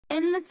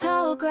In the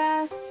tall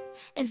grass,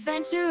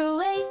 adventure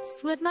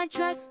awaits. With my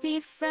trusty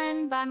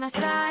friend by my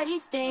side he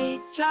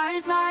stays.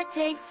 Charizard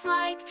takes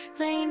flight,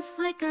 flames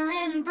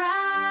flickering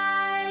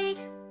bright.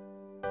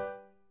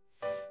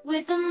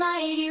 With a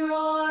mighty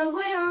roar,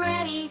 we're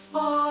ready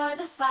for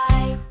the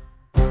fight.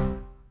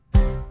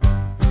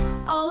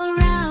 All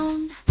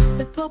around,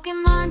 the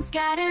Pokémon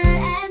scatter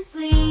and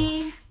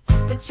flee,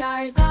 but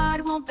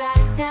Charizard won't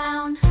back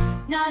down,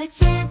 not a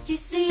chance you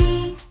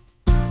see.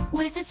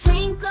 With a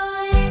twinkle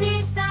in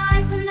its eye,